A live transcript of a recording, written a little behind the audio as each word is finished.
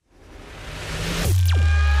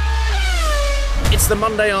the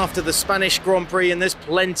Monday after the Spanish Grand Prix and there's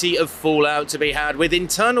plenty of fallout to be had, with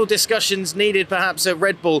internal discussions needed perhaps at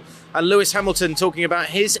Red Bull and Lewis Hamilton talking about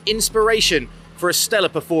his inspiration for a stellar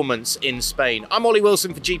performance in Spain. I'm Ollie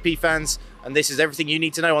Wilson for GP Fans, and this is everything you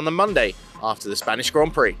need to know on the Monday after the Spanish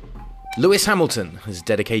Grand Prix. Lewis Hamilton has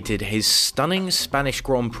dedicated his stunning Spanish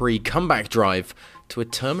Grand Prix comeback drive to a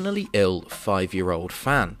terminally ill 5-year-old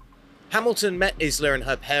fan. Hamilton met Isla and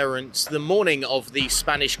her parents the morning of the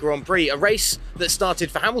Spanish Grand Prix, a race that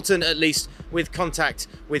started, for Hamilton at least, with contact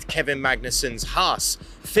with Kevin Magnussen's Haas.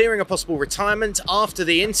 Fearing a possible retirement after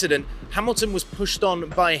the incident, Hamilton was pushed on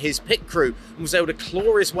by his pit crew and was able to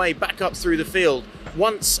claw his way back up through the field,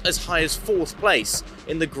 once as high as 4th place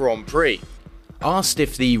in the Grand Prix. Asked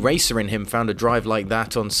if the racer in him found a drive like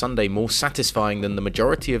that on Sunday more satisfying than the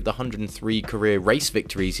majority of the 103 career race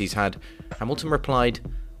victories he's had, Hamilton replied,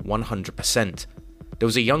 100%. There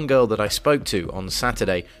was a young girl that I spoke to on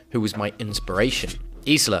Saturday who was my inspiration.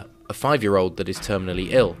 Isla, a 5-year-old that is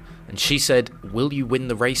terminally ill, and she said, "Will you win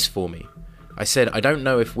the race for me?" I said, "I don't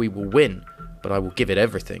know if we will win, but I will give it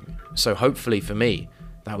everything." So hopefully for me,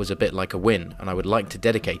 that was a bit like a win, and I would like to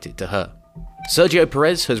dedicate it to her. Sergio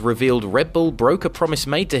Perez has revealed Red Bull broke a promise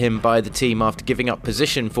made to him by the team after giving up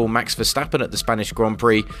position for Max Verstappen at the Spanish Grand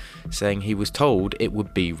Prix, saying he was told it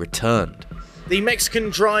would be returned. The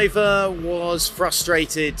Mexican driver was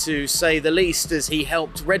frustrated, to say the least, as he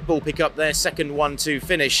helped Red Bull pick up their second 1-2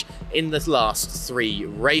 finish in the last 3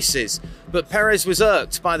 races. But Perez was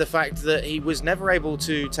irked by the fact that he was never able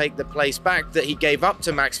to take the place back that he gave up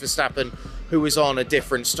to Max Verstappen, who was on a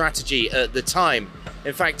different strategy at the time.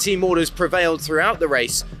 In fact, team orders prevailed throughout the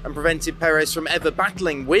race and prevented Perez from ever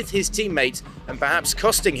battling with his teammate and perhaps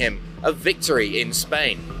costing him a victory in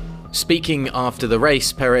Spain. Speaking after the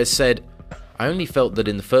race, Perez said, "I only felt that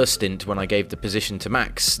in the first stint when I gave the position to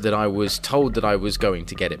Max that I was told that I was going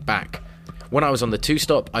to get it back. When I was on the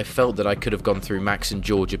 2-stop, I felt that I could have gone through Max and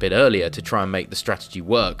George a bit earlier to try and make the strategy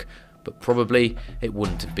work, but probably it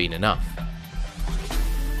wouldn't have been enough."